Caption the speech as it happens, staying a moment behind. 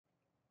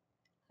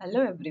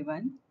Hello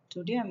everyone.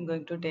 Today I'm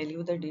going to tell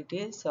you the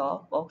details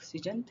of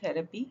oxygen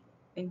therapy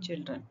in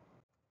children.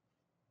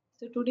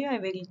 So today I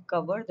will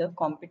cover the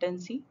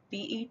competency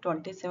PE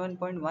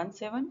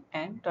 27.17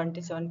 and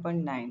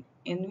 27.9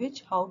 in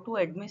which how to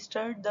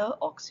administer the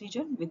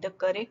oxygen with the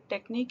correct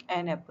technique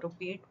and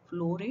appropriate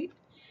flow rate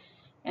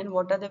and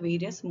what are the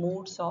various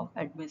modes of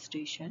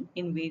administration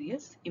in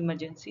various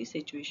emergency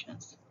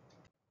situations.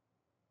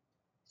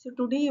 So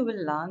today you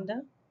will learn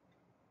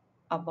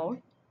about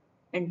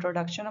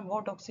introduction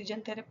about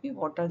oxygen therapy,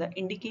 what are the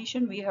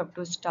indication we have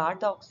to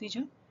start the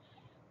oxygen,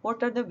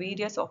 what are the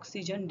various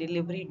oxygen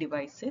delivery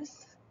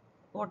devices,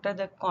 what are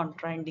the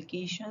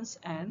contraindications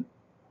and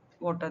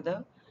what are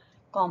the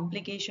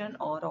complication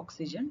or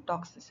oxygen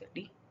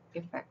toxicity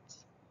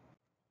effects.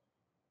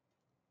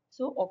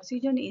 So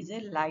oxygen is a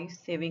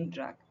life-saving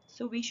drug.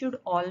 So we should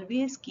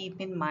always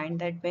keep in mind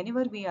that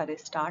whenever we are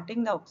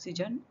starting the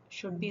oxygen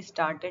should be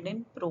started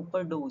in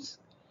proper dose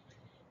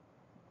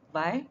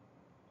by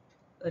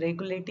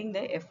regulating the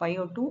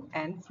FiO2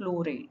 and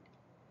flow rate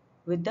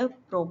with the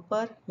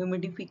proper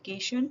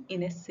humidification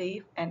in a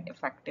safe and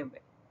effective way.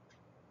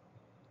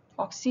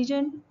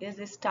 Oxygen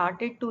is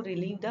started to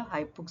relieve the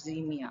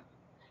hypoxemia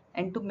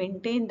and to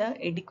maintain the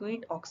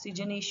adequate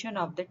oxygenation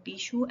of the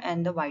tissue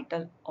and the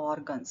vital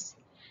organs,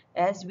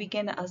 as we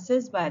can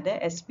assess by the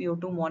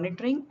SpO2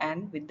 monitoring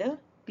and with the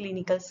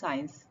clinical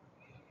signs.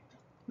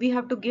 We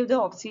have to give the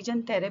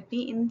oxygen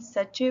therapy in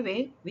such a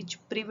way which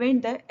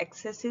prevent the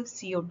excessive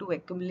CO2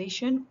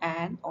 accumulation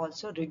and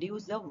also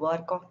reduce the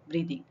work of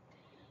breathing.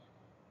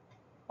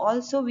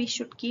 Also, we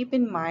should keep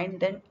in mind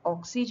that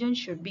oxygen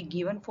should be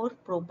given for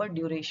proper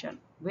duration.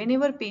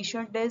 Whenever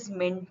patient is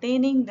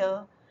maintaining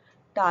the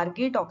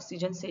target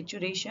oxygen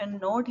saturation,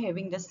 not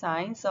having the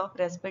signs of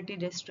respiratory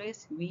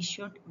distress, we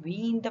should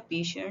wean the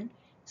patient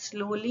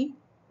slowly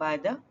by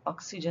the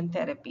oxygen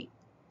therapy.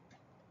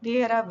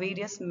 There are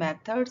various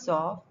methods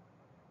of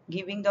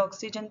giving the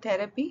oxygen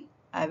therapy.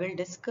 I will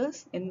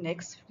discuss in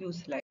next few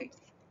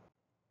slides.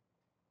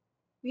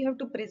 We have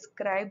to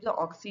prescribe the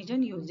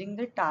oxygen using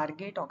the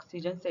target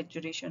oxygen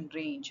saturation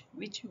range,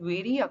 which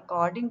vary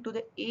according to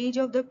the age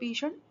of the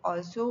patient,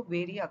 also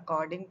vary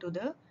according to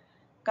the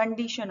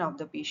condition of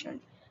the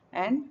patient,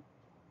 and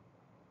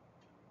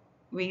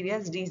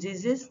various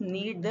diseases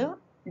need the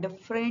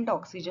different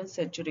oxygen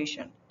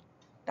saturation,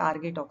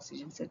 target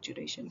oxygen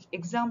saturation.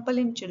 Example,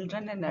 in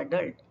children and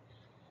adult,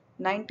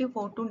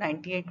 94 to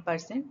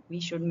 98%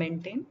 we should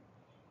maintain.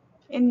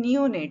 In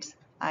neonates,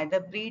 either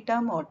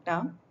preterm or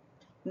term,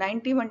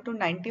 91 to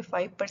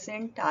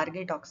 95%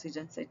 target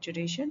oxygen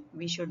saturation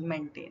we should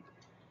maintain.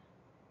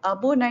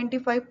 Above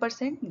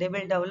 95%, they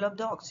will develop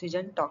the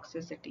oxygen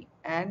toxicity,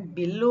 and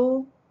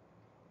below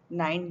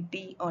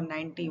 90 or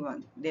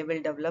 91, they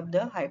will develop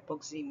the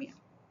hypoxemia.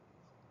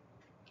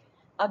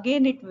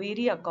 Again, it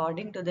vary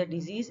according to the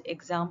disease.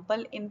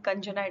 Example, in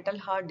congenital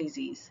heart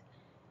disease,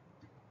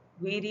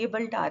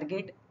 variable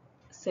target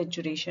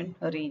saturation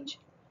range.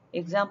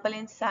 Example,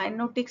 in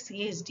cyanotic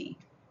CSD,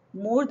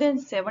 more than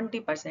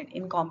 70%.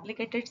 In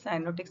complicated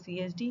cyanotic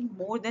CSD,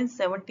 more than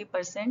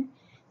 70%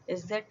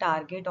 is the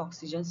target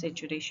oxygen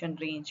saturation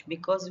range,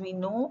 because we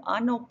know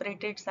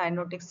unoperated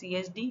cyanotic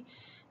CSD,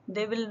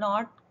 they will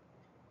not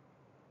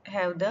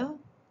have the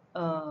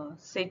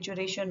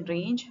saturation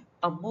range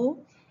above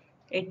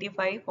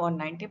 85 or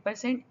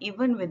 90%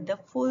 even with the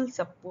full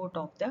support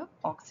of the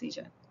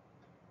oxygen.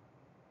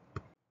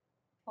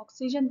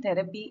 Oxygen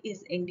therapy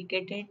is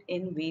indicated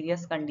in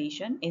various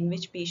conditions in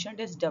which patient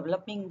is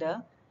developing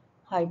the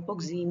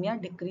hypoxemia,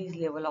 decreased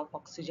level of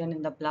oxygen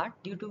in the blood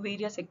due to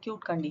various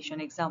acute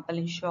conditions. Example,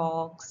 in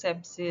shock,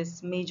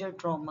 sepsis, major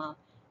trauma,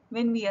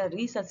 when we are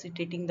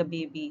resuscitating the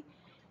baby,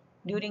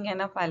 during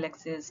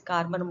anaphylaxis,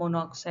 carbon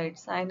monoxide,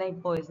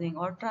 cyanide poisoning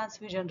or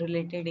transfusion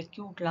related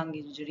acute lung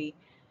injury,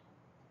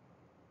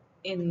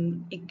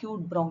 in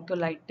acute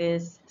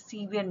bronchiolitis,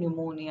 severe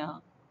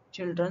pneumonia,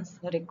 children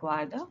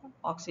require the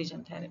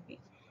oxygen therapy.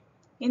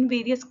 In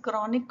various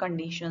chronic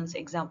conditions,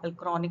 example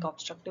chronic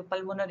obstructive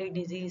pulmonary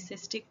disease,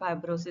 cystic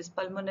fibrosis,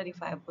 pulmonary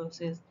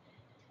fibrosis,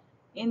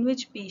 in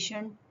which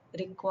patient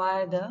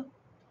require the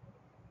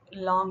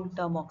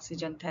long-term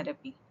oxygen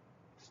therapy.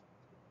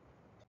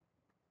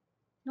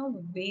 Now,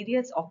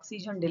 various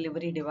oxygen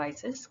delivery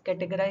devices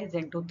categorized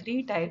into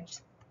three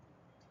types: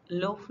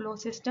 low flow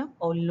system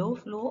or low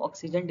flow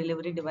oxygen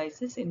delivery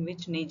devices, in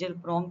which nasal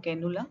prong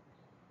cannula,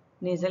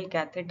 nasal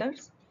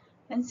catheters,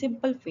 and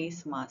simple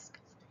face mask.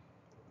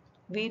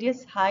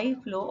 Various high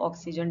flow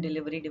oxygen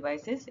delivery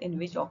devices, in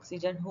which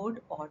oxygen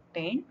hood or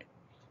tent,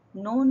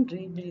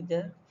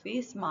 non-rebreather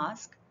face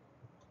mask,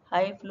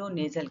 high flow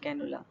nasal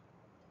cannula.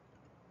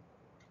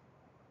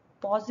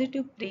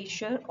 Positive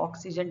pressure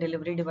oxygen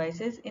delivery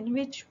devices, in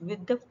which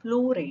with the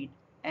flow rate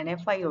and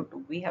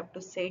FiO2 we have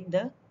to set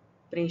the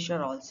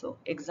pressure also.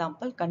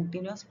 Example,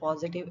 continuous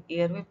positive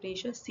airway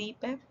pressure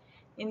CPAP,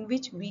 in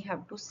which we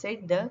have to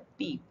set the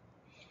PEEP,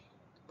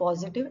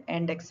 positive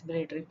and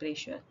expiratory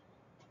pressure.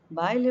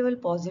 Bi-level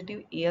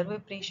positive airway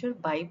pressure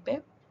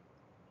BiPAP,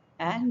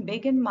 and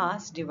bag and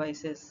mask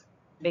devices.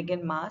 Bag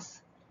and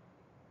mask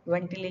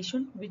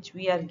ventilation which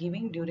we are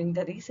giving during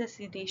the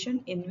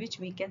resuscitation, in which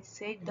we can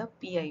set the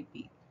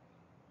PIP,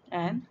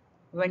 and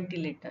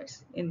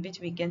ventilators in which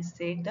we can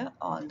set the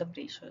all the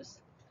pressures.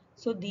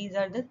 So these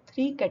are the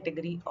three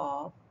category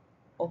of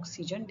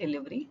oxygen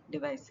delivery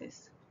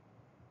devices.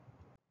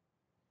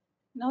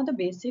 Now the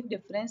basic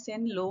difference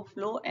in low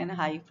flow and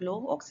high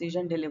flow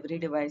oxygen delivery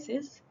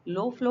devices.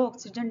 Low flow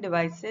oxygen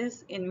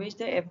devices in which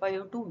the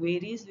FiO2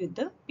 varies with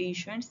the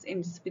patient's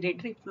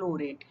inspiratory flow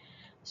rate.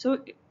 So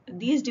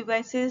these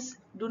devices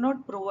do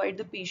not provide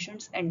the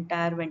patient's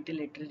entire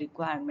ventilatory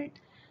requirement.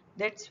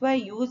 That's why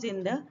used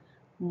in the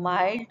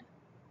mild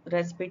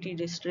respiratory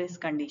distress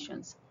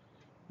conditions.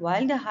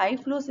 While the high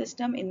flow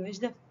system in which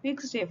the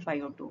fixed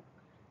FiO2,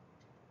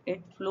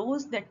 it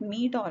flows that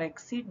meet or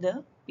exceed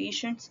the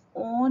patient's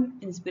own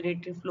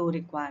inspiratory flow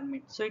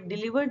requirement. So it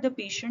delivered the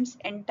patient's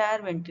entire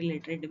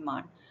ventilatory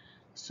demand.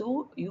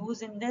 So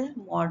use in the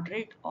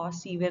moderate or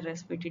severe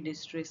respiratory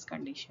distress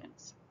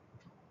conditions.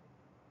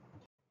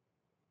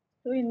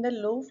 So in the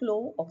low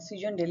flow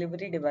oxygen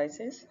delivery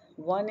devices,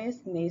 one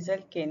is nasal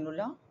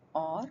cannula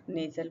or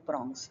nasal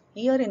prongs.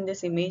 Here in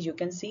this image you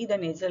can see the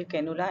nasal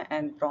cannula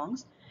and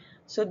prongs.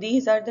 So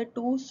these are the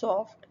two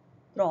soft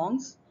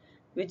prongs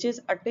which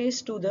is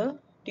attached to the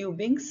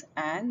tubings,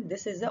 and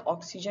this is the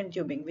oxygen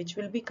tubing which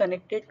will be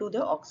connected to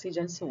the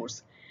oxygen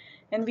source.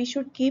 And we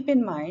should keep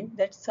in mind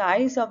that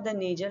size of the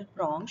nasal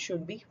prong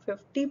should be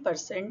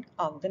 50%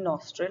 of the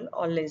nostril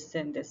or less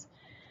than this.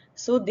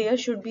 So there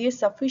should be a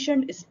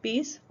sufficient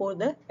space for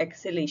the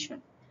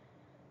exhalation,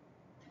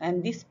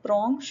 and this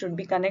prong should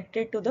be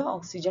connected to the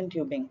oxygen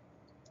tubing.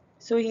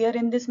 So here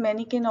in this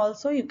mannequin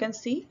also you can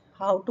see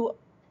how to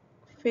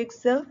fix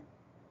the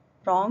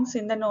prongs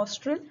in the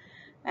nostril,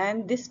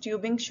 and this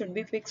tubing should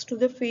be fixed to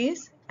the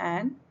face,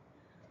 and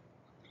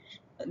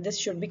this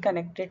should be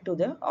connected to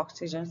the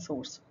oxygen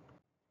source.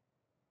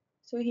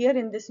 So here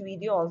in this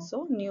video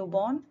also,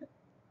 newborn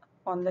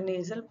on the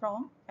nasal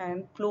prong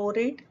and flow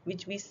rate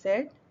which we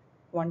said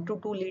 1 to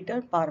 2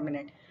 liter per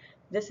minute.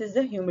 This is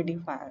the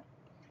humidifier.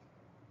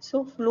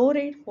 So flow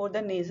rate for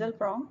the nasal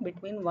prong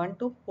between 1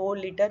 to 4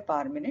 liter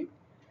per minute.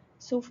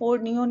 So for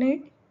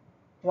neonate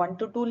 1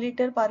 to 2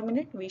 liter per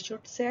minute we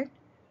should set.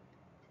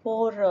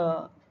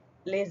 For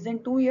less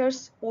than 2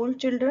 years old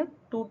children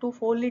 2 to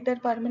 4 liter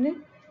per minute,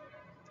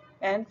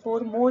 and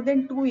for more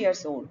than 2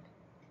 years old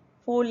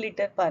 4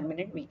 liter per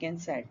minute we can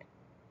set.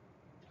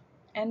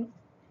 And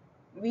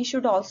we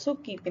should also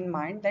keep in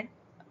mind that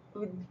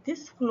with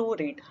this flow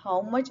rate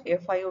how much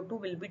FiO2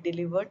 will be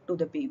delivered to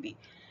the baby.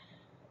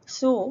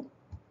 So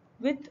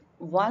with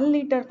 1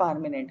 liter per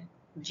minute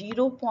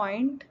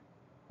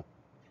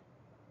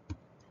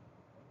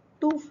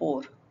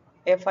 0.24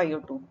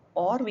 FiO2,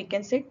 or we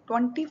can say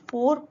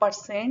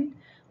 24%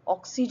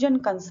 oxygen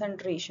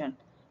concentration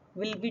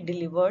will be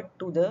delivered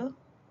to the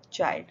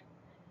child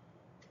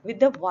with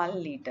the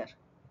 1 liter,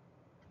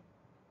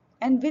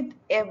 and with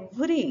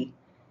every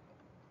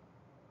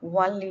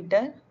 1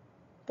 liter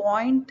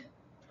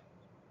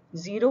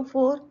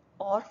 0.04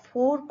 or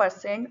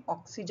 4%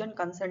 oxygen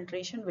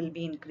concentration will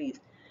be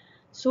increased.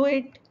 So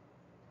at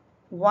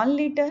 1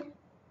 liter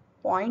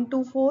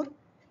 0.24,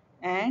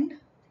 and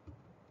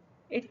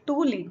at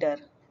 2 liter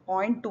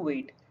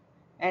 0.28,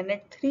 and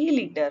at 3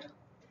 liter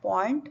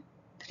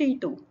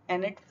 0.32,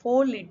 and at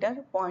 4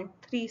 liter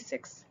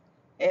 0.36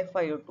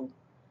 FiO2.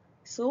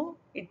 So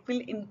it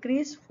will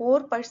increase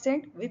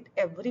 4% with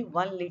every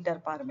 1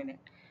 liter per minute.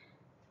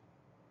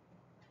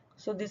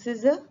 So this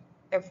is a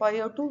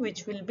FiO2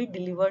 which will be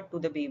delivered to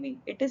the baby.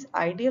 It is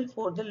ideal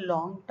for the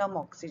long-term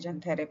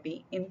oxygen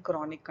therapy in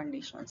chronic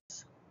conditions.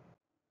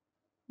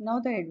 Now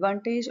the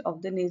advantage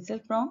of the nasal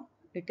prong,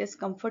 it is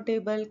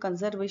comfortable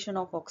conservation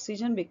of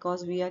oxygen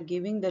because we are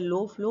giving the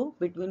low flow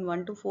between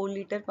 1 to 4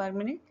 liter per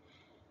minute.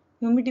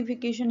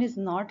 Humidification is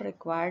not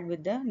required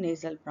with the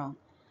nasal prong.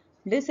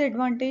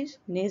 Disadvantage,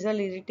 nasal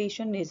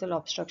irritation, nasal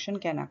obstruction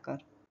can occur.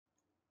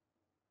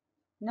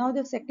 Now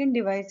the second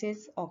device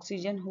is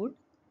oxygen hood.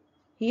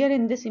 Here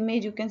in this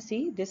image you can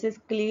see this is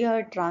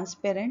clear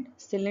transparent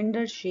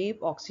cylinder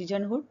shape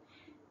oxygen hood.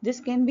 This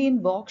can be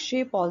in box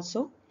shape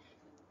also,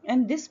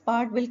 and this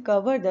part will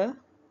cover the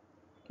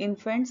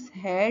infant's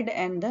head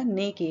and the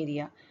neck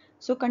area,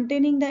 so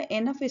containing the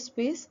enough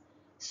space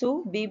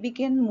so baby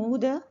can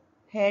move the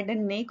head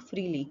and neck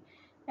freely.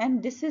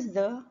 And this is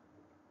the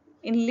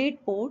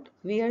inlet port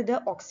where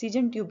the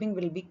oxygen tubing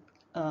will be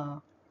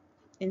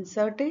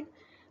inserted.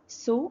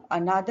 So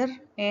another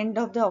end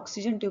of the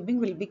oxygen tubing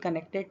will be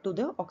connected to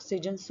the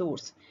oxygen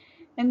source,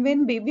 and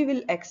when baby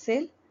will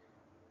exhale,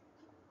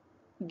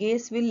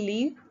 gas will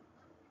leave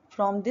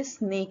from this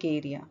neck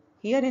area.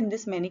 Here in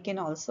this mannequin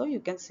also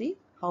you can see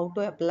how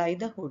to apply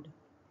the hood.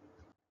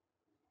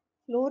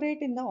 Flow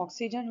rate in the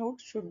oxygen hood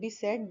should be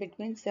set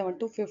between 7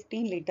 to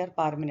 15 liter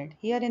per minute.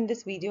 Here in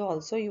this video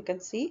also you can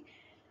see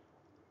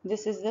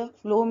this is the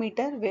flow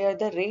meter where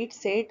the rate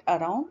set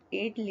around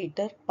 8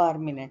 liter per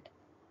minute.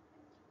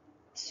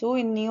 So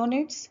in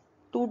neonates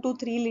 2 to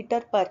 3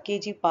 liter per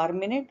kg per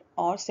minute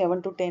or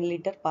 7 to 10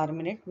 liter per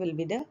minute will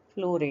be the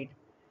flow rate.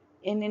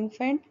 In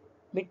infant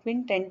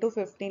between 10 to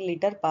 15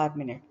 liter per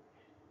minute.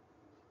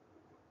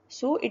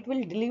 So it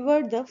will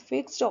deliver the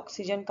fixed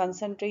oxygen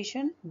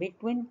concentration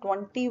between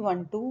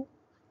 21 to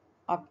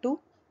up to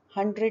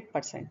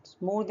 100%,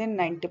 more than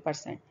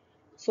 90%.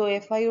 So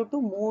FiO2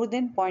 more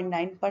than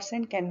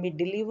 0.9% can be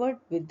delivered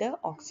with the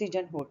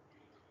oxygen hood.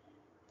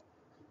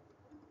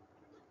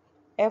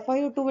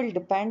 FiO2 will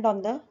depend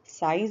on the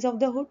size of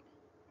the hood,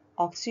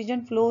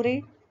 oxygen flow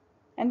rate,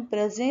 and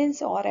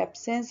presence or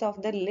absence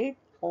of the lid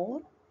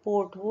or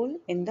porthole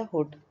in the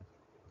hood.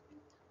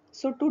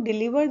 So to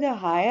deliver the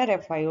higher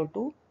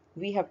FiO2,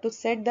 we have to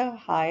set the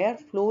higher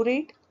flow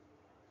rate.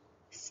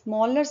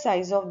 Smaller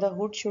size of the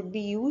hood should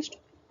be used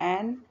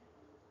and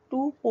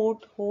two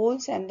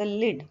portholes and the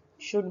lid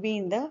should be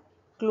in the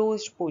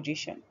closed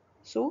position.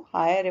 So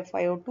higher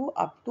FiO2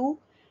 up to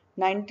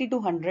 90 to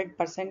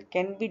 100%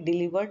 can be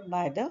delivered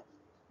by the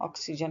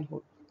oxygen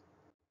hood.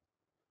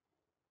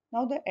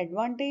 Now the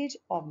advantage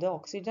of the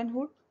oxygen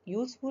hood,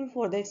 useful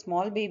for the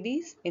small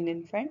babies in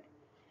infant,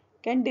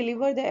 can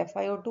deliver the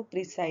FiO2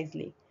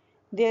 precisely.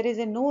 There is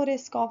a no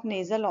risk of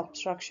nasal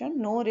obstruction,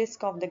 no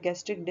risk of the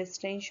gastric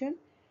distension,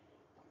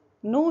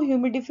 no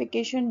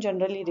humidification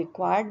generally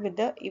required with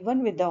the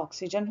even with the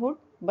oxygen hood,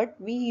 but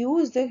we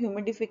use the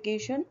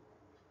humidification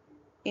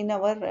in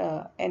our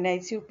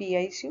NICU,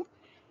 PICU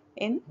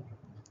in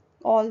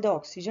all the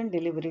oxygen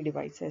delivery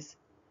devices.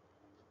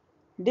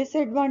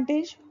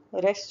 Disadvantage: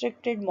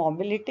 restricted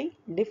mobility,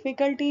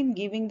 difficulty in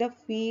giving the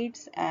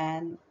feeds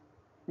and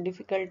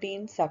difficulty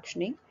in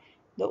suctioning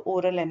the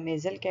oral and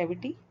nasal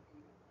cavity.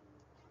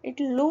 At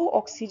low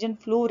oxygen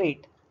flow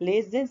rate,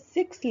 less than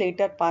 6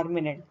 liter per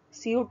minute,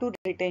 CO2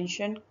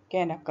 retention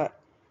can occur.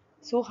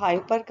 So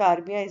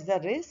hypercarbia is the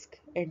risk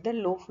at the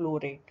low flow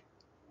rate.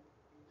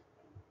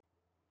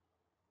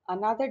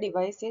 Another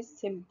device is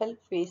simple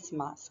face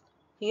mask.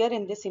 Here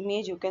in this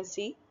image you can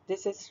see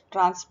this is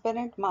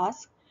transparent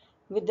mask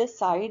with the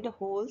side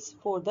holes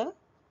for the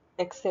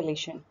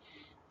exhalation,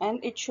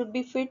 and it should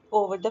be fit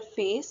over the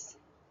face,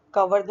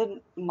 cover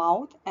the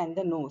mouth and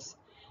the nose,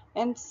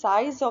 and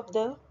size of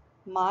the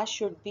mask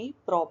should be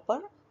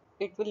proper.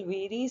 It will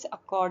varies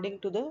according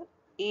to the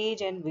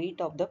age and weight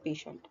of the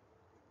patient.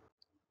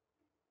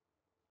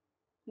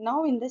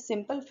 Now in the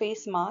simple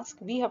face mask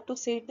we have to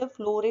set the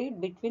flow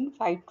rate between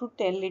 5 to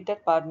 10 liter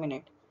per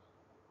minute.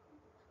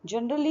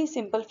 Generally,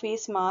 simple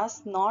face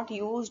mask not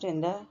used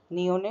in the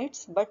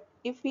neonates, but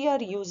if we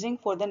are using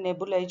for the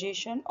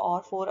nebulization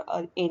or for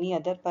any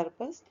other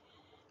purpose,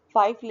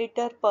 5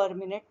 liter per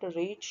minute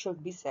rate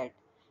should be set.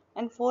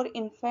 And for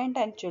infant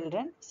and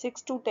children,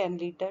 6 to 10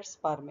 liters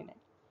per minute.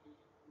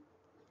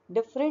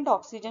 Different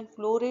oxygen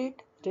flow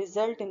rate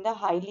result in the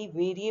highly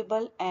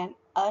variable and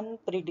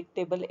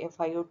unpredictable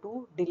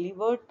FiO2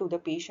 delivered to the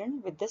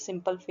patient with the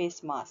simple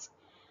face mask.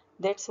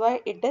 That's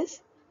why it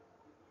is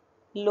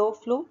low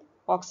flow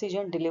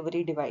oxygen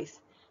delivery device.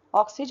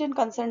 Oxygen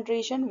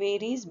concentration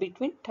varies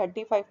between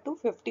 35 to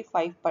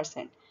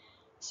 55%.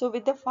 So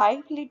with the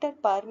 5 liter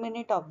per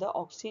minute of the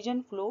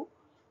oxygen flow,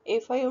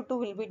 FiO2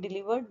 will be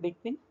delivered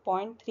between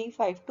 0.35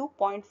 to zero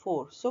point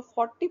 0.4. So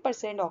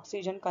 40%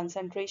 oxygen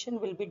concentration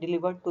will be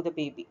delivered to the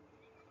baby.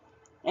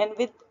 And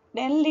with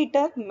 10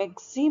 liter,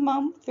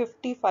 maximum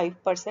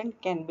 55%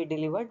 can be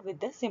delivered with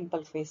the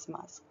simple face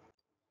mask.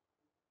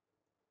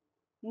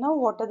 Now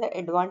what are the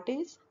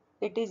advantages?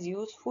 It is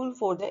useful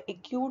for the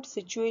acute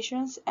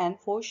situations and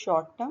for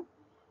short term.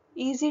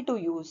 Easy to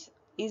use,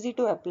 easy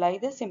to apply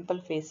the simple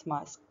face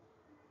mask.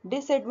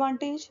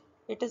 Disadvantage: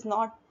 it is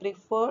not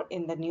preferred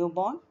in the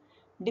newborn.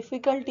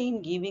 Difficulty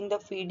in giving the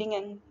feeding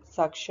and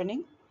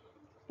suctioning.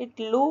 It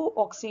low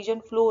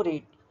oxygen flow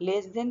rate,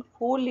 less than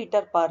 4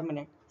 liter per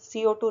minute.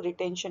 CO2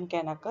 retention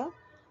can occur.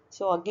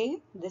 So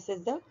again, this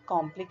is the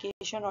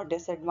complication or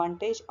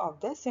disadvantage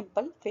of the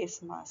simple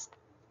face mask.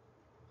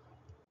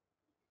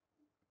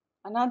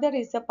 Another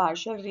is the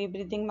partial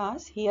rebreathing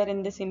mask. Here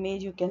in this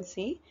image you can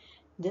see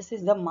this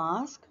is the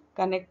mask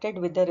connected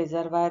with the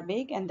reservoir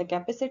bag, and the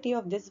capacity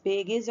of this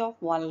bag is of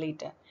 1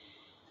 liter.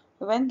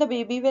 When the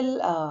baby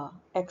will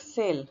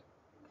exhale,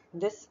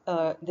 this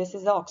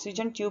is the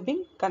oxygen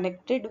tubing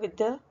connected with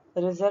the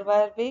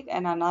reservoir bag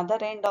and another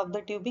end of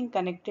the tubing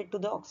connected to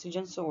the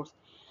oxygen source.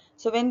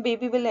 So when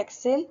baby will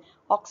exhale,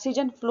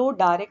 oxygen flow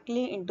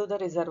directly into the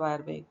reservoir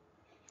bag.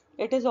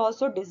 It is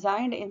also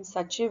designed in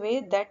such a way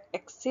that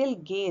exhale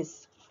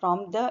gas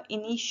from the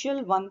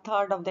initial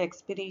one-third of the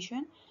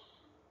expiration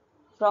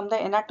from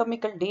the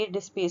anatomical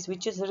dead space,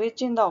 which is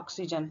rich in the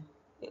oxygen,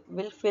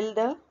 will fill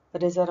the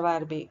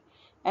reservoir bag,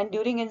 and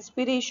during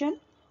inspiration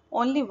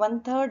only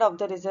one-third of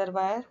the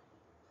reservoir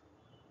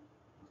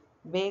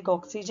bag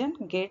oxygen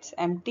gets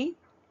empty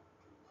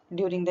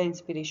during the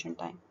inspiration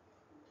time.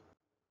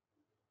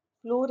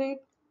 Flow rate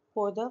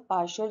for the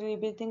partial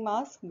rebreathing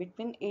mask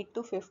between 8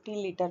 to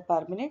 15 liter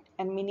per minute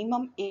and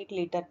minimum 8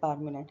 liter per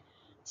minute.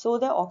 So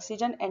the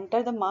oxygen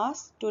enter the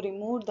mask to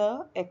remove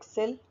the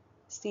exhale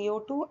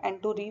CO2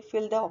 and to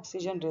refill the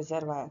oxygen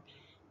reservoir.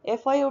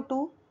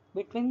 FiO2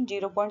 between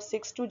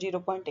 0.6 to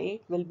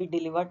 0.8 will be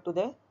delivered to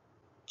the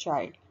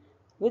child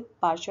with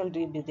partial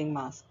rebreathing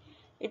mask.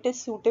 It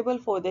is suitable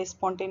for the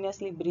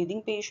spontaneously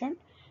breathing patient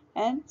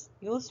and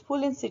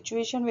useful in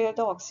situation where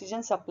the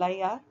oxygen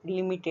supply are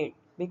limited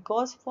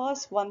because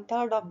first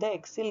one-third of the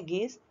exhale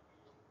gas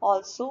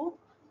also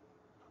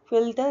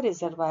fill the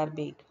reservoir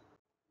bag.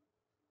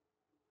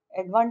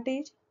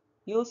 Advantage: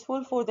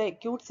 useful for the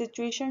acute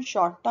situation,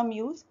 short-term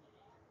use.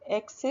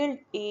 Exhaled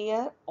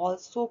air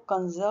also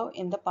conserved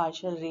in the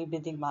partial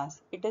rebreathing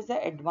mask. It is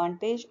the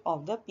advantage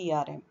of the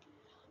PRM.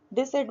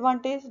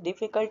 Disadvantage: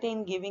 difficulty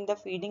in giving the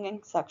feeding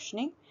and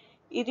suctioning.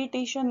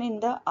 Irritation in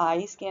the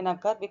eyes can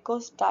occur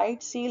because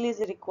tight seal is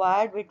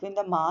required between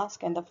the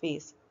mask and the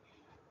face.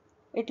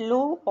 At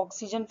low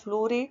oxygen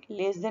flow rate,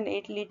 less than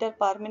 8 liters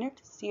per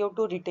minute,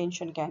 CO2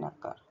 retention can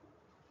occur.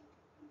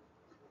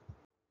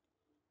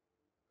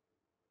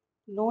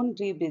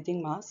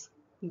 Non-rebreathing mask.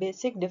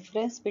 Basic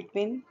difference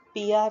between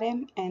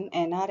PRM and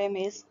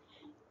NRM is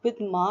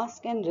with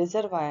mask and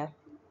reservoir.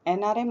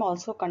 NRM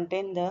also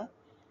contain the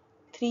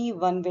three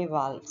one-way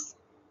valves.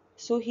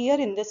 So here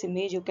in this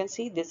image you can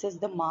see this is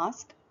the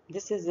mask,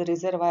 this is the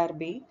reservoir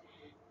bay,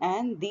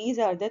 and these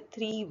are the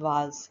three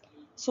valves.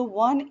 So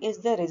one is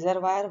the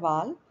reservoir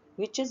valve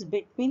which is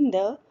between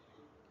the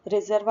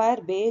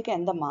reservoir bag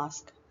and the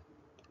mask.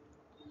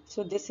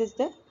 So this is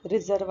the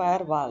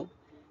reservoir valve,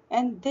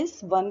 and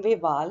this one-way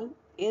valve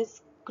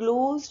is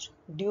closed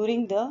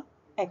during the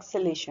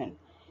exhalation.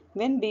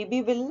 When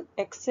baby will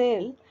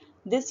exhale,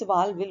 this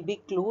valve will be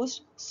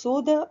closed so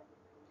the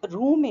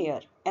room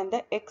air and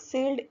the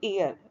exhaled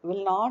air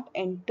will not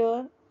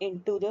enter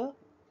into the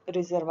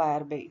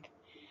reservoir bag.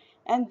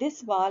 And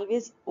this valve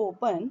is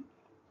open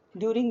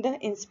during the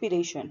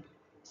inspiration.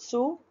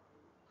 So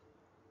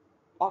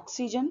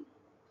oxygen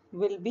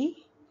will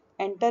be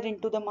enter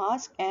into the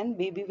mask and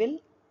baby will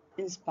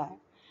inspire,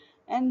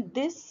 and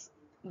this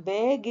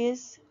bag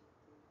is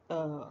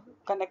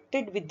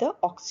connected with the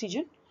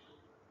oxygen.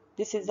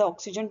 This is the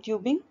oxygen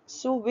tubing.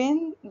 So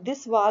when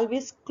this valve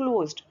is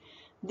closed,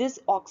 this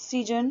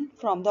oxygen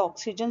from the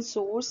oxygen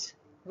source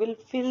will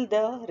fill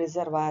the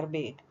reservoir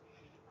bag.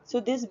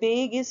 So this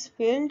bag is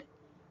filled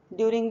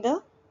during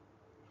the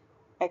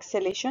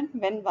exhalation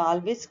when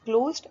valve is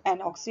closed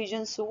and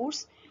oxygen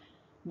source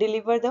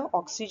deliver the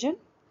oxygen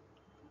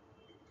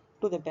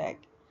to the bag.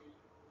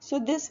 So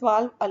this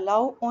valve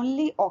allow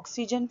only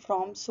oxygen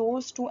from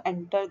source to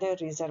enter the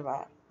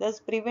reservoir, thus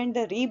prevent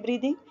the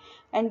rebreathing,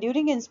 and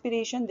during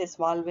inspiration this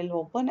valve will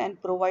open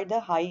and provide the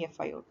high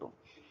FiO2.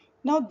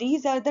 Now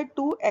these are the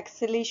two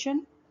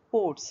exhalation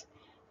ports.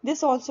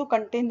 This also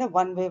contain the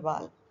one-way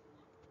valve.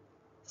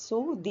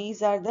 So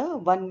these are the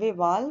one-way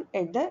valve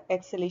at the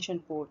exhalation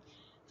port.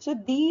 So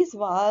these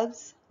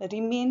valves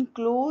remain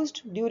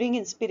closed during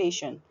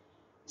inspiration.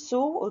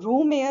 So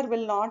room air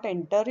will not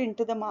enter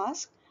into the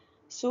mask.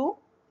 So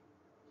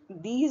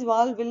these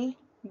valve will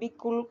be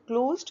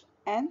closed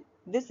and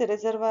this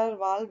reservoir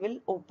valve will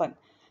open.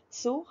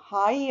 So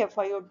high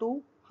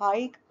FiO2,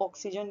 high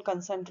oxygen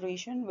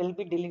concentration will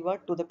be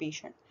delivered to the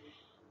patient.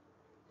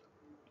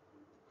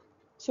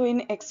 So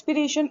in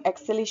expiration,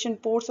 exhalation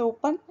ports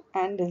open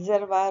and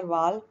reservoir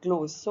valve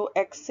closed. So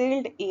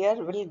exhaled air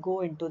will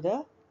go into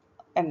the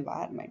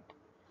environment.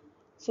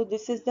 So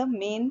this is the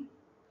main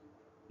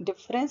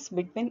difference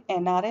between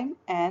NRM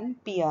and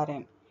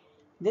PRM.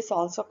 This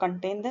also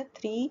contains the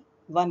three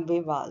one-way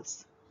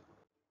valves.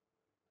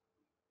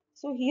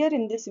 So here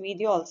in this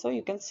video also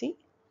you can see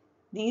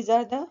these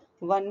are the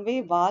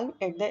one-way valve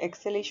at the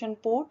exhalation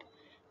port,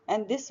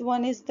 and this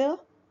one is the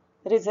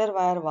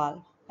reservoir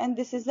valve, and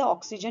this is the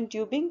oxygen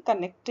tubing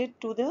connected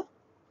to the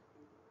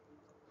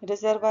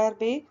reservoir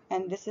bag,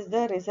 and this is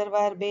the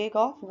reservoir bag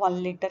of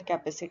 1 liter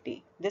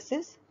capacity. This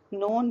is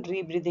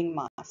non-rebreathing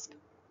mask.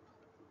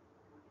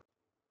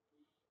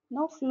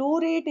 Now flow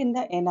rate in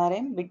the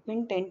NRM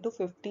between 10 to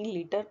 15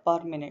 liter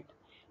per minute.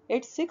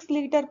 At 6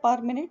 liter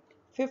per minute,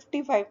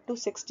 55 to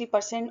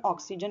 60%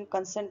 oxygen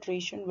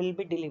concentration will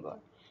be delivered.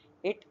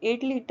 At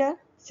 8 liter,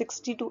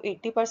 60 to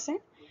 80%,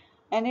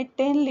 and at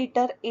 10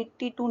 liter,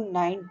 80 to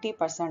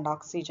 90%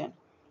 oxygen.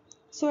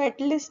 So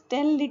at least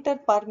 10 liter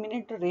per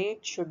minute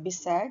rate should be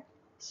set.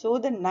 So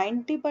the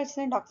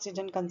 90%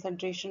 oxygen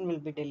concentration will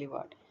be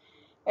delivered.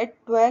 At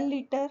 12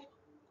 liter,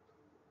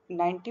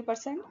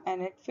 90%,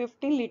 and at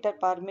 15 liter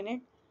per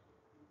minute,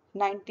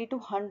 90 to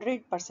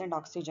 100%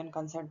 oxygen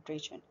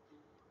concentration.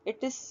 It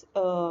is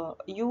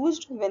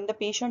used when the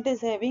patient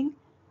is having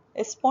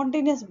a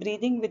spontaneous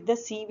breathing with the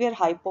severe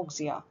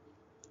hypoxia.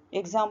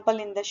 Example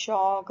in the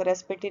shock,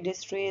 respiratory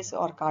distress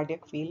or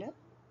cardiac failure.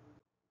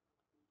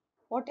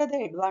 What are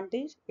the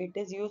advantages? It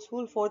is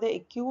useful for the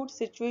acute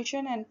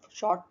situation and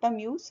short-term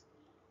use.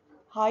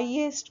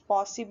 Highest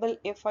possible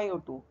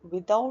FiO2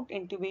 without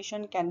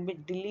intubation can be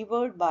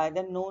delivered by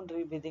the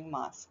non-rebreathing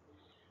mask.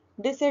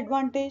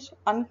 Disadvantage: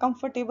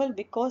 uncomfortable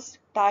because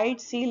tight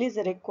seal is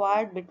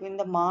required between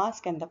the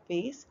mask and the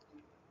face.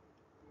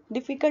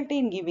 Difficulty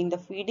in giving the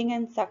feeding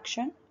and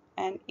suction,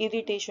 and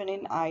irritation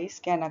in eyes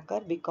can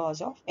occur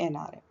because of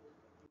NRM.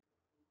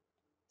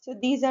 So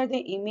these are the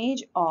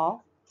image of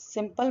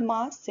simple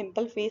mask,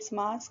 simple face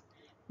mask.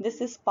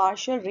 This is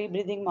partial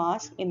rebreathing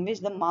mask in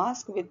which the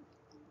mask with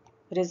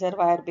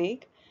reservoir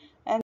bag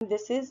And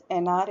this is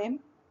NRM,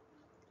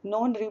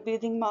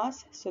 non-rebreathing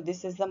mask. So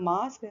this is the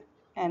mask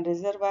and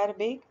reservoir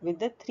bag with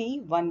the three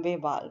one-way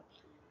valve.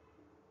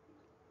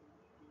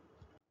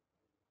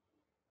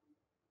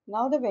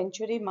 Now the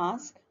Venturi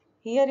mask.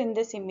 Here in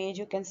this image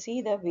you can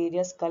see the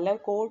various color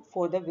code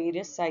for the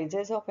various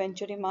sizes of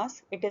Venturi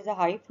mask. It is a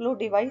high flow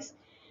device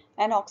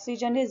and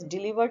oxygen is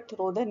delivered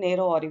through the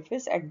narrow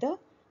orifice at the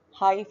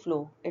high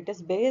flow. It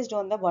is based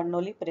on the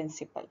Bernoulli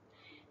principle.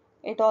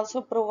 It also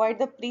provides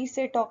the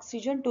preset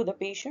oxygen to the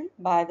patient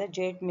by the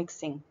jet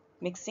mixing.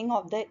 Mixing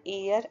of the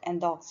air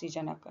and the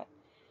oxygen occur.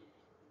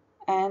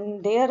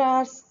 And there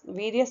are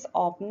various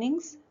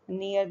openings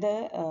near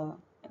the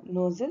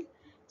nozzle,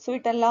 so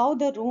it allows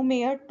the room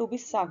air to be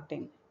sucked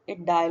in.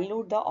 It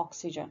dilutes the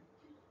oxygen.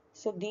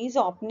 So these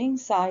opening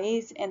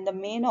size and the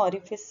main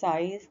orifice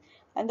size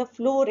and the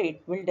flow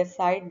rate will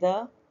decide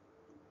the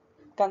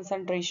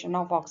concentration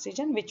of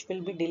oxygen which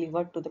will be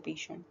delivered to the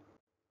patient.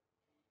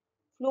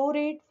 Flow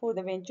rate for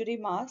the Venturi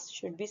mask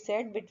should be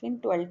set between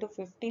 12 to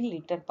 15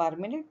 liter per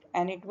minute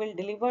and it will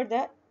deliver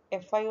the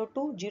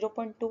FiO2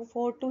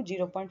 0.24 to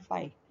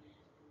 0.5.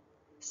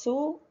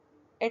 So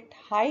at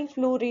high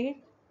flow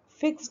rate,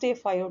 fixed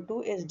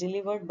FiO2 is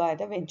delivered by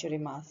the Venturi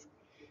mask.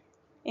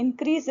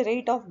 Increased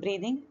rate of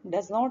breathing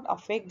does not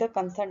affect the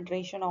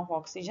concentration of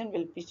oxygen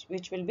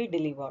which will be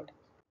delivered.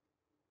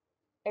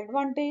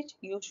 Advantage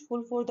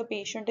useful for the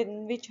patient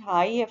in which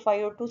high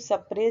FiO2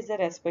 suppress the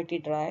respiratory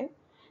drive,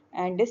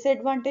 and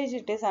disadvantage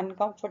it is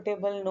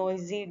uncomfortable,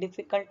 noisy,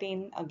 difficult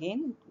in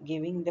again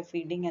giving the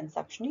feeding and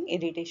suctioning,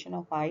 irritation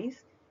of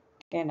eyes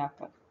can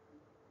occur.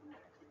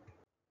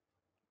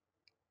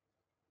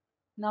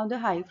 Now the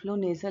high flow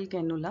nasal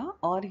cannula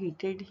or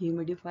heated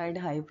humidified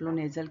high flow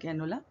nasal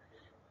cannula.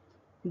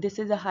 This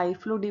is a high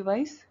flow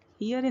device.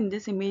 Here in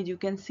this image you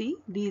can see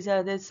these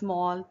are the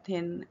small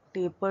thin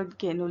tapered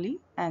cannulae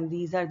and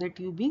these are the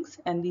tubings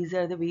and these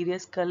are the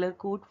various color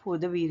code for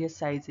the various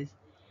sizes.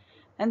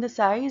 And the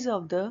size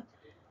of the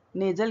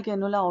nasal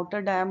cannula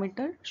outer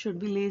diameter should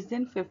be less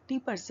than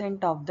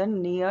 50% of the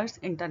nare's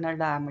internal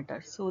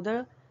diameter. So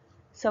the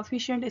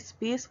sufficient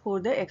space for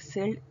the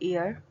exhaled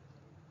air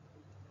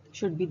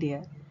should be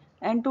there.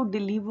 And to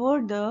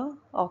deliver the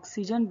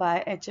oxygen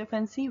by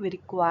HFNC, we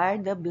require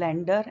the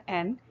blender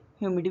and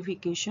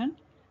humidification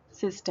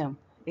system.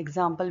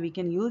 Example, we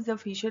can use the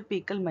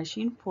Fisher-Paykel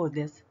machine for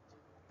this.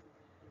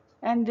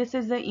 And this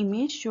is the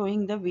image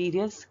showing the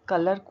various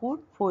color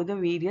code for the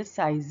various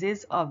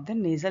sizes of the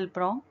nasal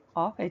prong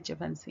of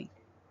HFNC.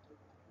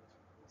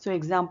 So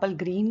example,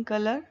 green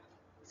color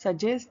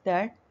suggests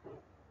that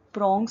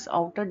prong's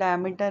outer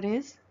diameter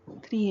is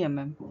 3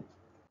 mm.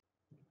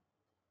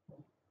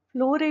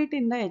 Flow rate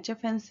in the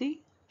HFNC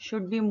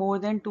should be more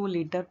than 2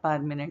 liter per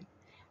minute.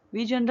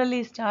 We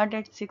generally start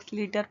at 6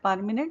 liter per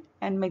minute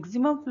and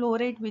maximum flow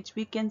rate which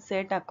we can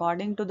set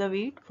according to the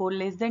weight for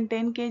less than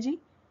 10 kg,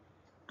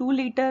 2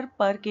 liter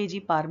per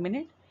kg per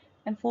minute,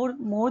 and for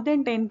more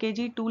than 10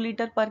 kg, 2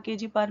 liter per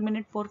kg per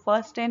minute for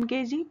first 10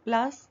 kg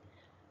plus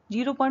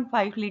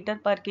 0.5 liter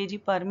per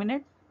kg per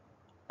minute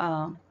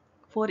uh,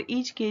 for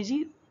each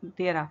kg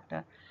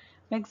thereafter.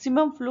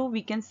 Maximum flow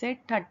we can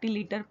set 30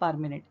 liter per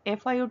minute.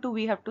 FiO2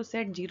 we have to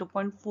set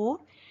 0.4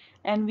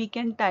 and we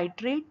can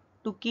titrate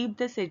to keep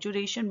the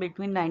saturation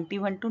between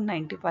 91 to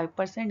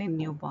 95% in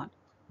newborn.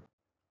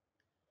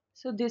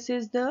 So this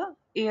is the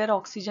air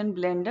oxygen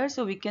blender.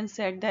 So we can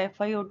set the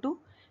FiO2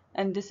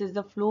 and this is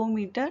the flow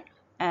meter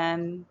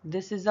and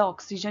this is the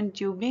oxygen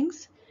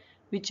tubings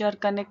which are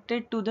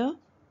connected to the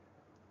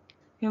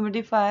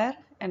humidifier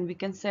and we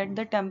can set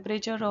the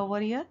temperature over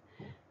here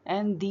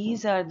and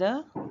these are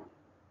the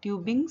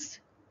tubings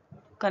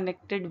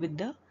connected with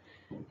the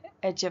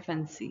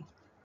HFNC.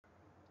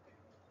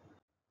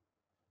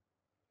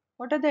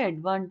 What are the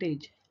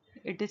advantage?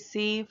 It is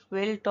safe,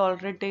 well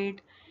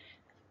tolerated.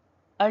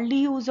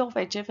 Early use of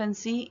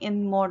HFNC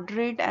in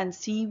moderate and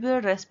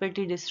severe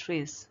respiratory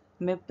distress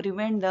may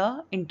prevent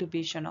the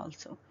intubation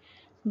also.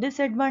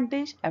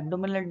 Disadvantage,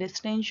 abdominal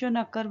distension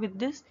occur with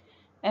this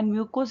and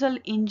mucosal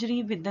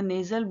injury with the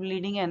nasal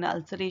bleeding and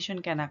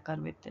ulceration can occur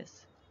with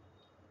this.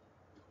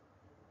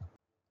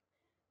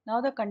 Now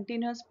the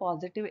continuous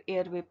positive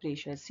airway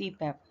pressure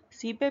CPAP.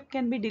 CPAP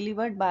can be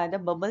delivered by the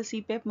bubble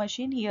CPAP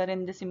machine. Here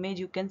in this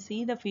image you can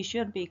see the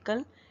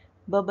Fisher-Paykel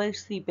bubble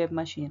CPAP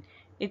machine.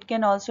 It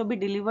can also be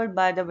delivered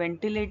by the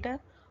ventilator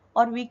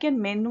or we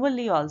can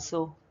manually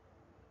also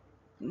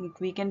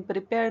we can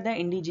prepare the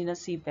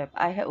indigenous CPAP.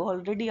 I have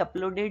already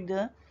uploaded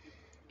the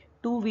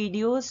two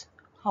videos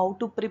how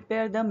to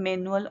prepare the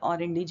manual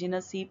or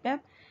indigenous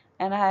CPAP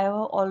and I have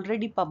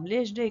already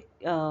published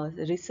a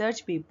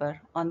research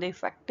paper on the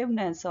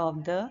effectiveness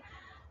of the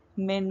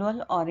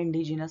manual or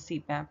indigenous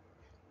CPAP.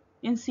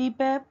 In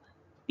CPAP,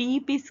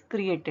 PEEP is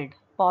created,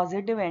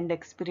 positive end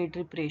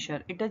expiratory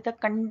pressure. It is the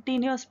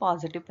continuous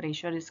positive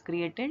pressure is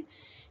created.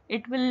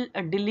 It will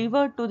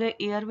deliver to the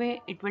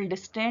airway, it will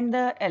distend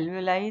the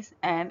alveoli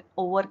and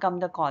overcome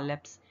the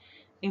collapse,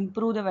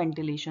 improve the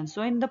ventilation.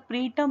 So in the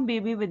preterm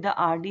baby with the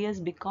RDS,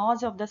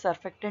 because of the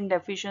surfactant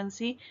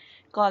deficiency,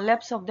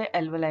 collapse of the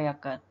alveoli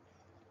occur.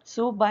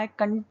 So by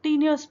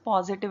continuous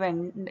positive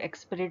and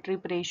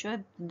expiratory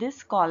pressure,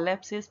 this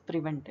collapse is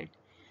prevented.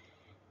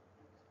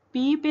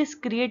 PEEP is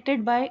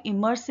created by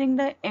immersing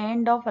the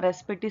end of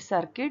respiratory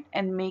circuit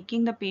and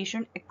making the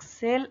patient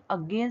exhale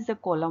against the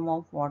column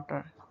of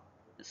water.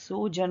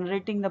 So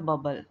generating the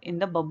bubble in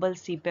the bubble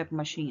CPAP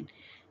machine,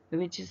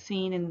 which is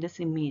seen in this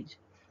image.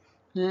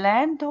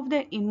 Length of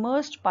the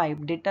immersed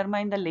pipe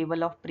determine the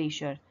level of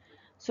pressure.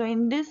 So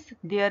in this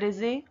there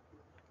is a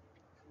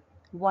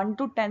 1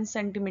 to 10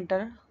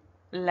 centimeter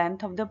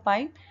length of the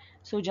pipe.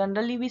 So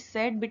generally we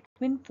set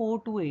between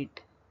 4 to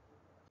 8.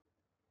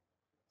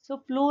 So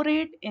flow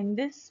rate in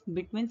this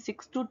between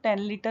 6 to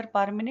 10 liter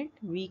per minute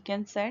we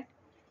can set,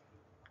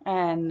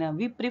 and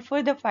we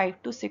prefer the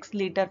 5 to 6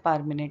 liter per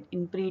minute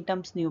in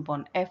preterms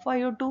newborn.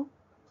 FiO2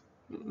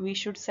 we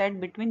should set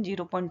between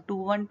 0.21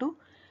 to zero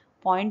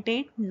point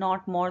 0.8,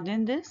 not more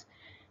than this,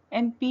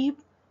 and PEEP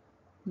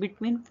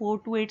between 4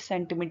 to 8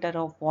 centimeter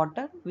of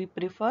water. We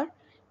prefer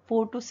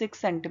 4 to 6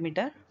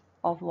 centimeter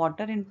of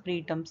water in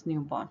preterms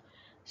newborn.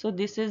 So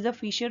this is the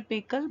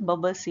Fisher-Paykel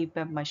bubble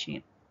CPAP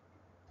machine.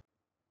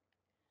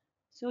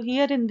 So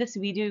here in this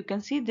video you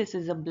can see this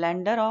is a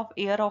blender of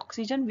air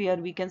oxygen where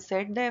we can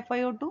set the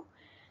FiO2.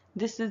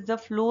 This is the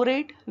flow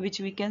rate which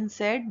we can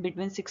set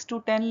between 6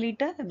 to 10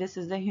 liter. This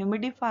is the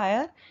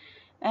humidifier,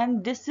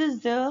 and this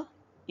is the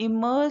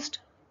immersed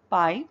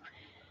pipe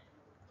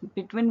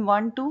between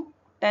 1 to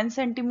 10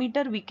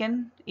 centimeter we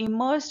can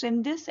immerse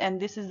in this, and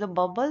this is the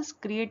bubbles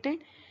created.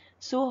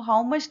 So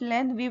how much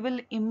length we will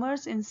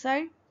immerse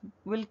inside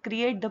will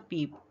create the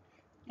PEEP,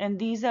 and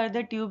these are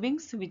the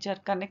tubings which are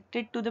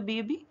connected to the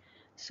baby.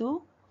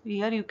 So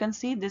here you can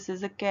see this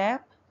is a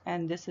cap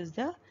and this is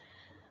the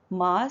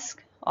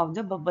mask of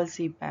the bubble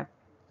CPAP.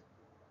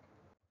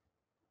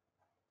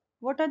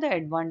 What are the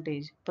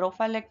advantages?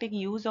 Prophylactic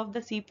use of the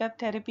CPAP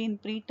therapy in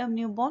preterm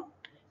newborn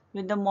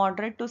with the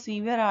moderate to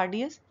severe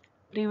RDS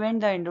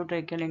prevent the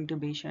endotracheal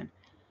intubation.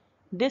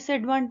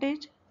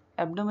 Disadvantage: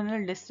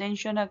 abdominal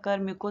distension occur,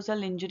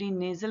 mucosal injury,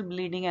 nasal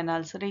bleeding and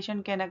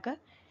ulceration can occur.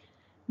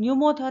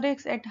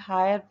 Pneumothorax at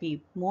higher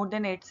PEEP, more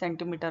than 8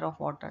 centimeter of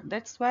water.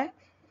 That's why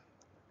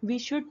we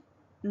should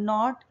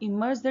not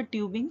immerse the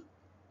tubing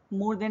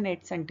more than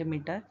 8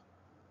 centimeter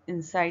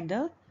inside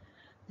the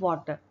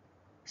water.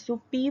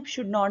 So PEEP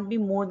should not be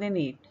more than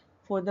 8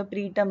 for the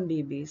preterm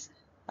babies.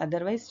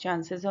 Otherwise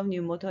chances of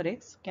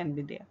pneumothorax can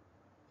be there.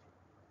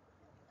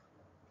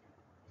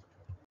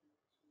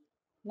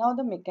 Now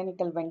the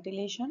mechanical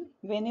ventilation.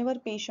 Whenever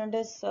patient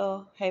is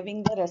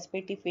having the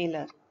respiratory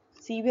failure,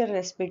 severe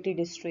respiratory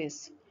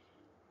distress,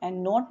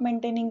 and not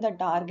maintaining the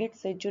target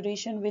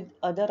saturation with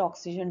other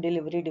oxygen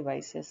delivery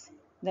devices,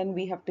 then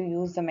we have to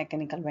use the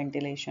mechanical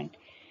ventilation.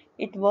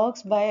 It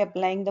works by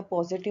applying the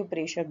positive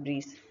pressure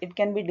breeze. It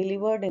can be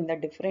delivered in the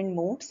different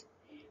modes: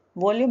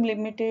 volume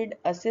limited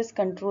assist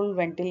control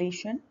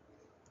ventilation,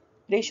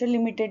 pressure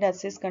limited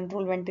assist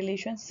control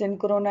ventilation,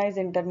 synchronized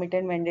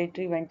intermittent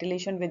mandatory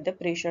ventilation with the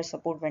pressure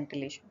support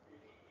ventilation.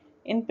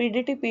 In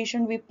pediatric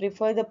patient, we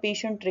prefer the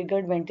patient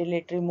triggered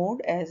ventilatory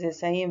mode as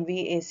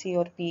SIMV, AC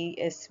or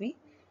PSV,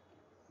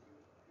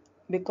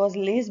 because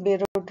less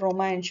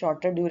barotrauma and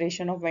shorter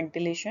duration of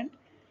ventilation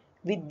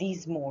with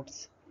these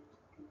modes.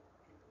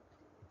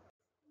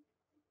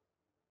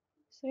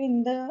 So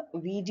in the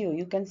video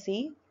you can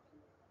see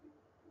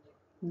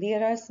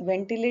there are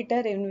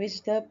ventilator in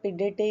which the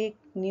pediatric,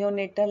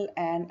 neonatal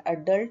and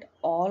adult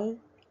all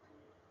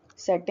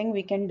setting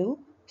we can do.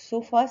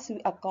 So first,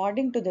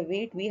 according to the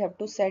weight, we have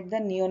to set the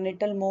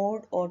neonatal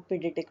mode or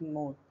pediatric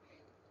mode.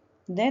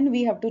 Then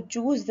we have to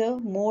choose the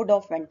mode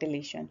of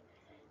ventilation.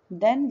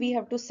 Then we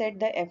have to set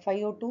the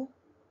FiO2,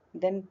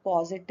 then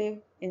positive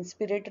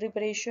inspiratory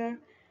pressure,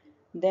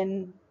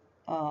 then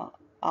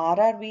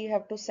RR we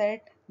have to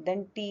set,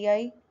 then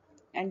TI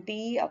and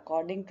TE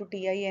according to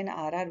TI and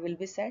RR will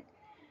be set.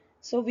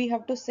 So we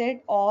have to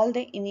set all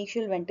the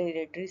initial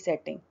ventilatory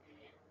setting.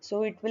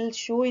 So it will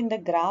show in the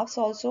graphs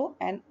also,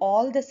 and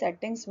all the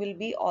settings will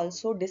be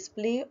also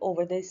display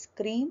over the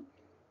screen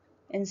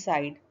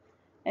inside,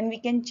 and we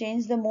can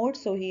change the mode.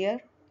 So here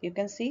you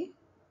can see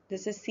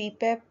this is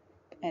CPAP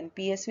and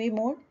PSV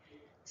mode.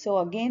 So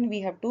again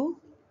we have to,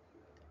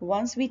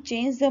 once we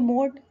change the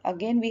mode,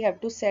 again we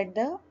have to set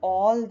the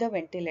all the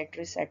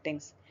ventilatory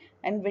settings,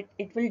 and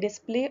it will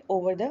display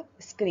over the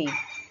screen.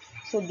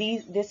 So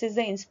this is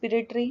the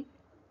inspiratory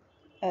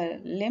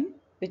limb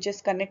which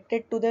is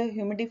connected to the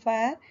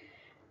humidifier,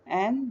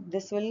 and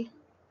this will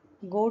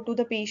go to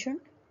the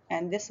patient,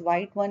 and this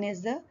white one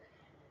is the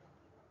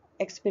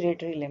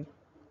expiratory limb.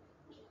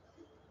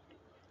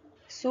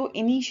 So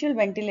initial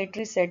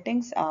ventilatory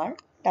settings are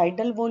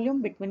tidal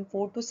volume between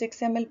 4 to 6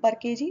 ml per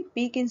kg,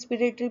 peak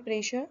inspiratory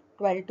pressure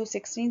 12 to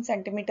 16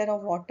 centimeter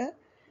of water,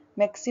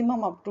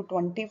 maximum up to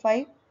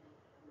 25,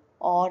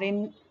 or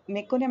in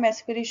meconium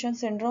aspiration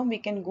syndrome we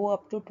can go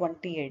up to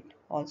 28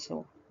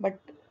 also. But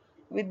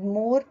with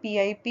more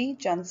PIP,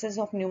 chances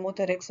of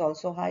pneumothorax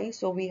also high,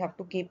 so we have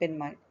to keep in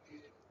mind.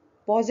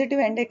 Positive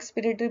end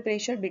expiratory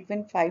pressure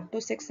between 5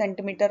 to 6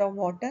 centimeter of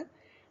water,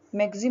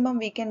 Maximum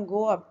we can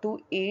go up to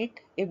 8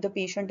 if the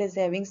patient is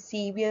having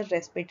severe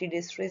respiratory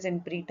distress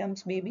in preterm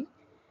baby.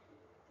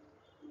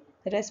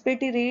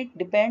 Respiratory rate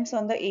depends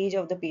on the age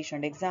of the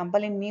patient.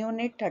 Example, in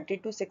neonate 30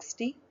 to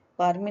 60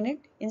 per minute.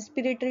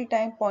 Inspiratory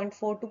time 0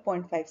 0.4 to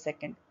 0 0.5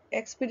 second.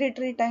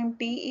 Expiratory time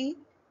TE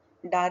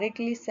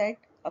directly set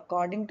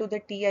according to the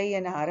TI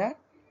and RR,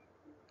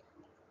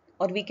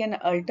 or we can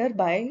alter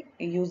by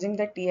using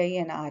the TI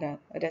and RR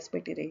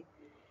respiratory rate.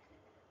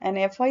 And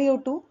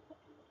FiO2,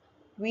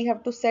 we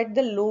have to set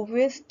the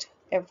lowest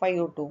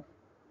FiO2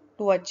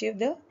 to achieve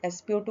the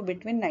SpO2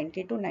 between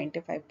 90 to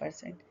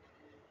 95%.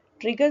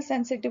 Trigger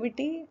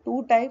sensitivity,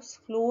 two types,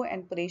 flow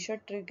and pressure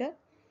trigger.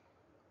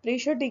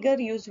 Pressure trigger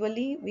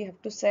usually we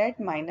have to set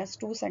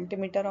 -2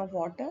 centimeter of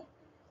water,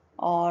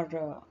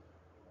 or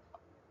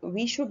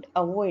we should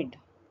avoid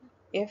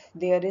if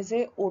there is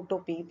a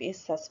O2P is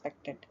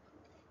suspected.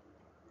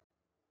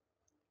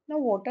 Now,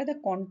 what are the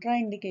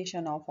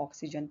contraindication of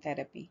oxygen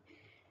therapy?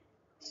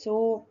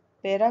 So,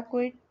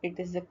 paraquat, it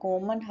is a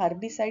common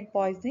herbicide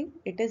poisoning.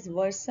 It is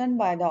worsened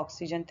by the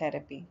oxygen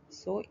therapy.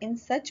 So, in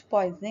such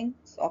poisoning,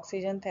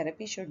 oxygen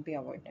therapy should be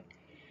avoided.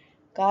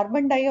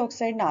 Carbon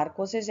dioxide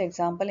narcosis,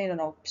 example in an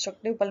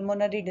obstructive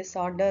pulmonary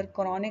disorder,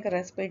 chronic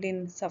respiratory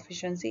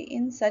insufficiency.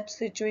 In such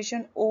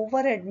situation, over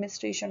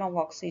administration of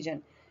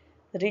oxygen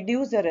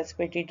reduce the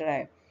respiratory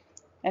drive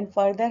and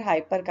further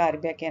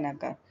hypercarbia can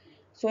occur.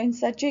 So in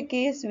such a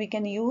case, we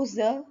can use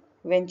the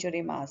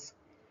Venturi mask.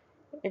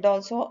 It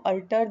also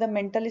alter the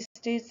mental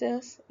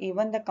status,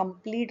 even the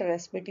complete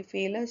respiratory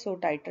failure, so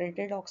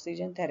titrated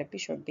oxygen therapy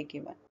should be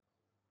given.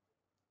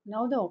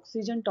 Now the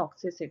oxygen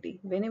toxicity.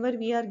 Whenever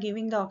we are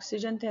giving the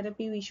oxygen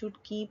therapy, we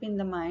should keep in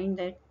the mind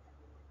that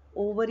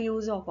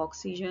overuse of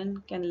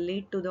oxygen can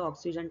lead to the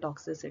oxygen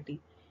toxicity.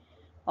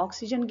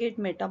 Oxygen get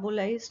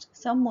metabolized,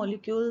 some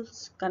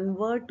molecules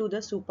convert to the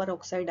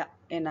superoxide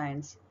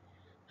anions,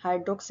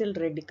 hydroxyl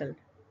radical,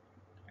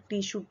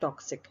 tissue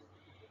toxic.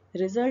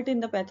 Result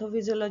in the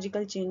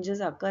pathophysiological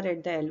changes occur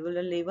at the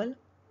alveolar level,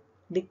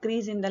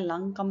 decrease in the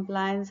lung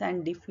compliance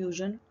and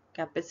diffusion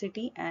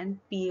capacity and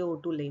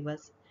PaO2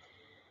 levels.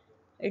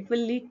 It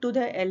will lead to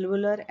the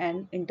alveolar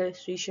and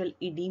interstitial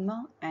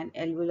edema and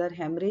alveolar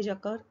hemorrhage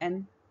occur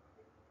and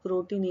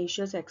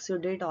proteinaceous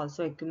exudate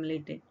also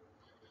accumulated.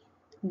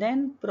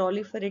 Then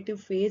proliferative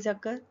phase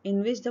occur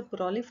in which the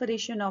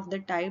proliferation of the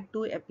type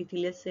 2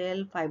 epithelial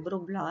cell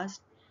fibroblast,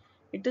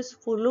 it is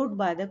followed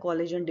by the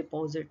collagen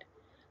deposit.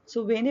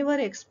 So whenever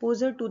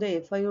exposure to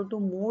the FiO2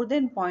 more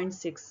than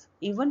 0.6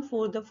 even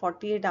for the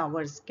 48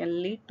 hours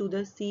can lead to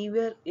the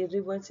severe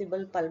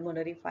irreversible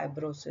pulmonary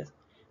fibrosis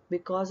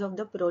because of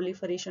the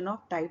proliferation of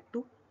type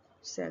 2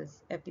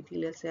 cells,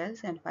 epithelial cells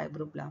and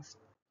fibroblasts.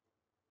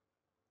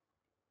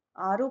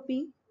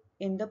 ROP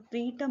in the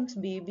preterm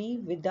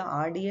baby with the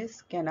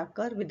RDS can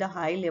occur with a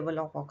high level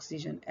of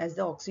oxygen, as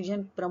the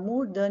oxygen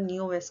promote the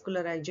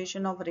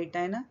neovascularization of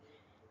retina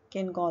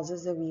can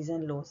causes the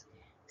vision loss.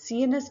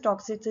 CNS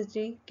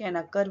toxicity can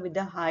occur with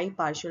the high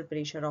partial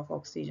pressure of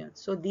oxygen.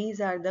 So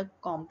these are the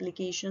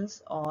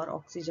complications or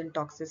oxygen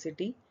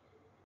toxicity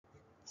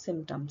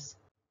symptoms.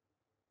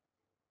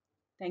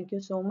 Thank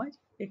you so much.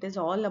 It is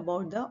all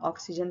about the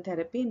oxygen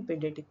therapy in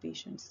pediatric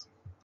patients.